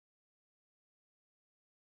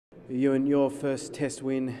You and your first Test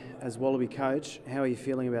win as Wallaby coach. How are you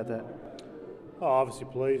feeling about that? Oh, obviously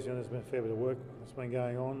pleased. There's been a fair bit of work that's been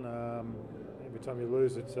going on. Every time you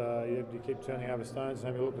lose, you keep turning over stones and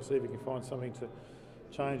having a look to see if you can find something to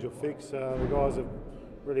change or fix. The guys have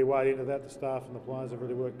really weighed into that. The staff and the players have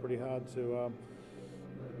really worked pretty hard to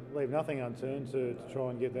leave nothing unturned to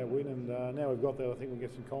try and get that win. And now we've got that, I think we'll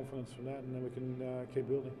get some confidence from that, and then we can keep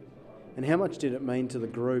building. And how much did it mean to the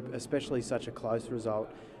group, especially such a close result,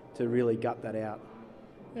 to really gut that out?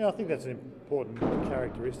 Yeah, I think that's an important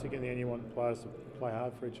characteristic. In the end, you want players to play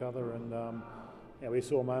hard for each other, and we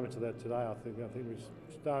saw moments of that today. I think we're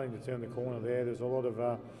starting to turn the corner there. There's a lot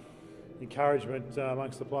of encouragement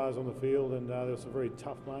amongst the players on the field, and there were some very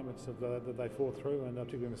tough moments that they fought through, and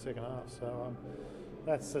particularly in the second half. So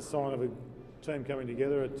that's a sign of a team coming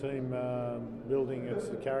together, a team building its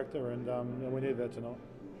character, and we need that tonight.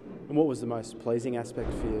 And what was the most pleasing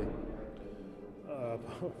aspect for you?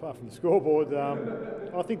 Apart from the scoreboard,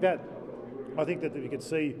 I think that you could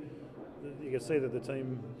see that the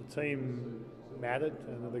team mattered,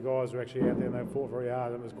 and that the guys were actually out there and they fought very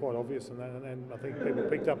hard, and it was quite obvious. And I think people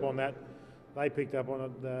picked up on that. They picked up on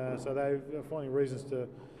it, so they're finding reasons to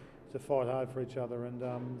fight hard for each other,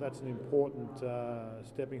 and that's an important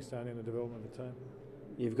stepping stone in the development of the team.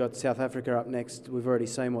 You've got South Africa up next. We've already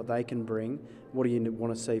seen what they can bring. What do you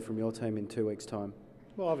want to see from your team in 2 weeks' time?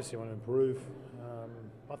 Well, obviously, I want to improve.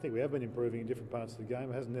 I think we have been improving in different parts of the game.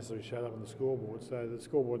 It hasn't necessarily showed up on the scoreboard, so the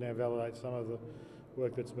scoreboard now validates some of the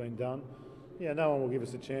work that's been done. Yeah, no one will give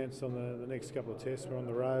us a chance on the next couple of tests. We're on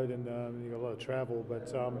the road, and you've got a lot of travel.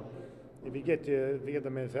 But if you get the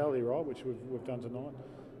mentality right, which we've done tonight,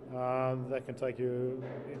 that can take you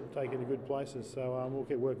to good places. So we'll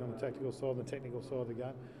keep working on the tactical side and the technical side of the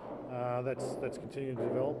game. That's continuing to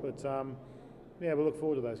develop. But we'll look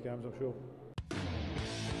forward to those games, I'm sure.